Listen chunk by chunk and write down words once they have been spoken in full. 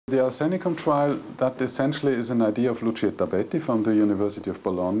The Arsenicum trial, that essentially is an idea of Lucio Tabetti from the University of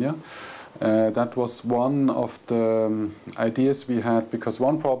Bologna. That was one of the ideas we had, because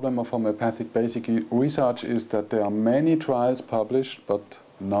one problem of homeopathic basic research is that there are many trials published, but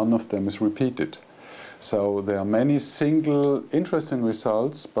none of them is repeated. So there are many single interesting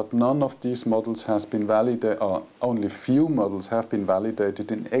results, but none of these models has been validated, or only few models have been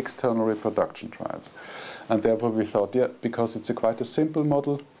validated in external reproduction trials. And therefore we thought, yeah, because it's quite a simple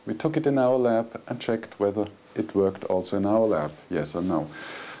model, we took it in our lab and checked whether it worked also in our lab, yes or no.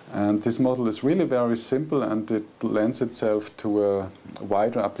 And this model is really very simple, and it lends itself to a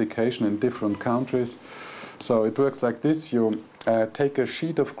wider application in different countries. So it works like this. You take a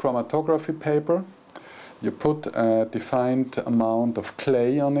sheet of chromatography paper, you put a defined amount of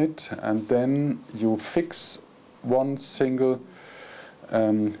clay on it, and then you fix one single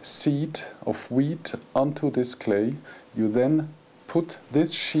seed of wheat onto this clay. You then put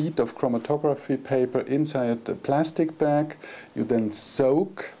this sheet of chromatography paper inside a plastic bag. You then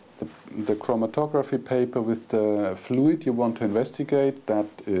soak the chromatography paper with the fluid you want to investigate.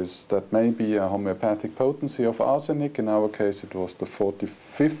 That may be a homeopathic potency of arsenic. In our case, it was the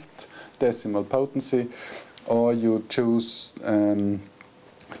 45th decimal potency, or you choose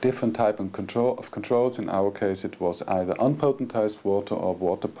different type of controls. In our case, it was either unpotentized water or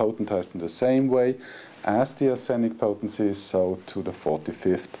water potentized in the same way as the arsenic potency, so to the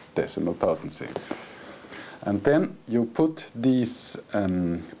 45th decimal potency. And then you put these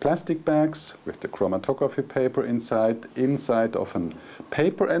plastic bags with the chromatography paper inside of a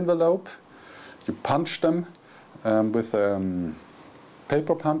paper envelope. You punch them with a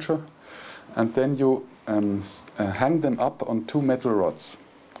paper puncher, and then you hang them up on 2 metal rods.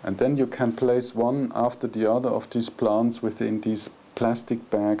 And then you can place one after the other of these plants within these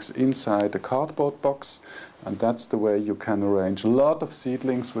plastic bags inside a cardboard box. And that's the way you can arrange a lot of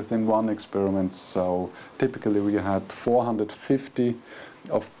seedlings within one experiment. So typically we had 450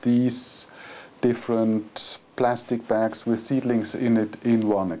 of these different plastic bags with seedlings in it in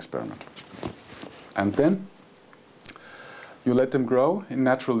one experiment. And then you let them grow in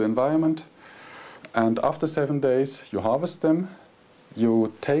natural environment. And after 7 days, you harvest them.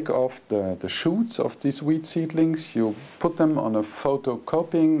 You take off the shoots of these wheat seedlings. You put them on a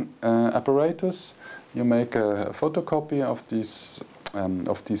photocopying apparatus. You make a photocopy of these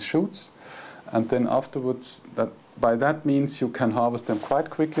shoots. And then afterwards, by that means you can harvest them quite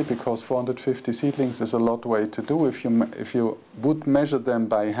quickly, because 450 seedlings is a lot way to do. If you would measure them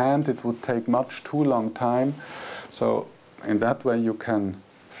by hand, it would take much too long time. So in that way you can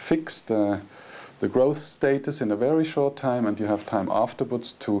fix the growth status in a very short time, and you have time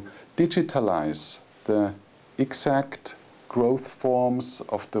afterwards to digitalize the exact growth forms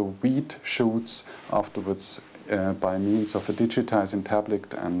of the wheat shoots afterwards by means of a digitizing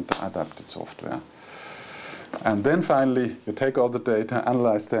tablet and adapted software. And then finally you take all the data,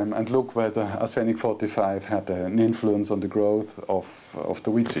 analyze them, and look whether arsenic 45 had an influence on the growth of the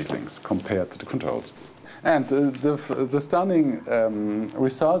wheat seedlings compared to the controls. And the stunning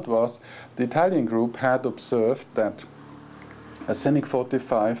result was the Italian group had observed that arsenic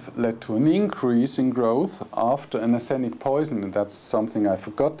 45 led to an increase in growth after an arsenic poison. And that's something I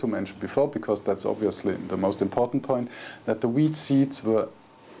forgot to mention before, because that's obviously the most important point, that the wheat seeds were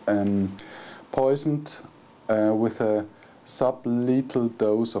poisoned with a sublethal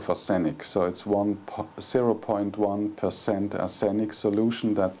dose of arsenic. So it's 0.1% arsenic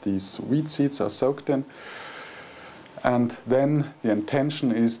solution that these wheat seeds are soaked in. And then the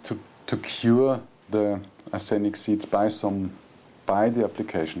intention is to cure the arsenic seeds by the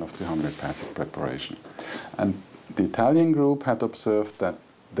application of the homeopathic preparation. And the Italian group had observed that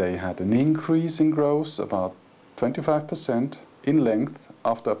they had an increase in growth, about 25% in length,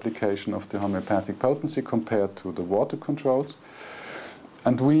 after application of the homeopathic potency compared to the water controls.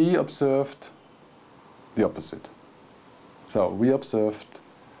 And we observed the opposite. So we observed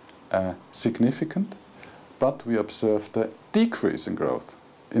a significant, but we observed a decrease in growth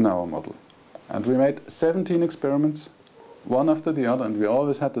in our model. And we made 17 experiments, one after the other, and we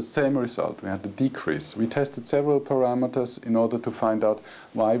always had the same result. We had a decrease. We tested several parameters in order to find out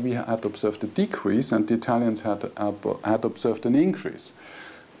why we had observed a decrease, and the Italians had observed an increase.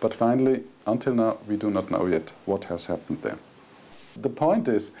 But finally, until now, we do not know yet what has happened there. The point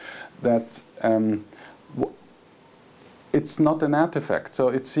is that it's not an artifact. So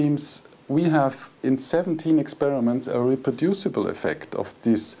it seems we have in 17 experiments a reproducible effect of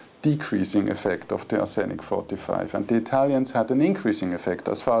this decreasing effect of the arsenic 45, and the Italians had an increasing effect.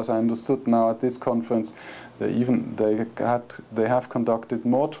 As far as I understood now at this conference, they have conducted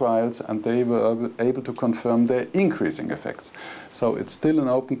more trials and they were able to confirm their increasing effects. So it's still an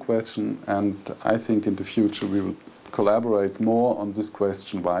open question, and I think in the future we will collaborate more on this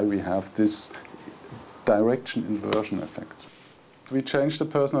question, why we have this direction inversion effect. We changed the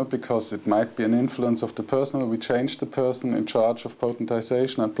personnel because it might be an influence of the personnel. We changed the person in charge of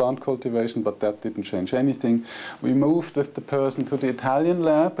potentization and plant cultivation, but that didn't change anything. We moved with the person to the Italian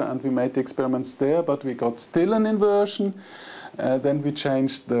lab and we made the experiments there, but we got still an inversion. Then we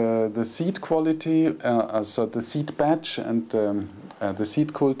changed the seed quality, so the seed batch and the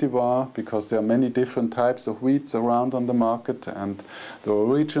seed cultivar, because there are many different types of wheats around on the market, and the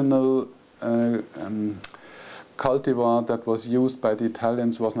original cultivar that was used by the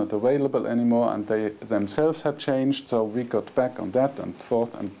Italians was not available anymore, and they themselves had changed, so we got back on that and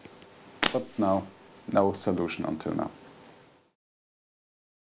forth, but now no solution until now.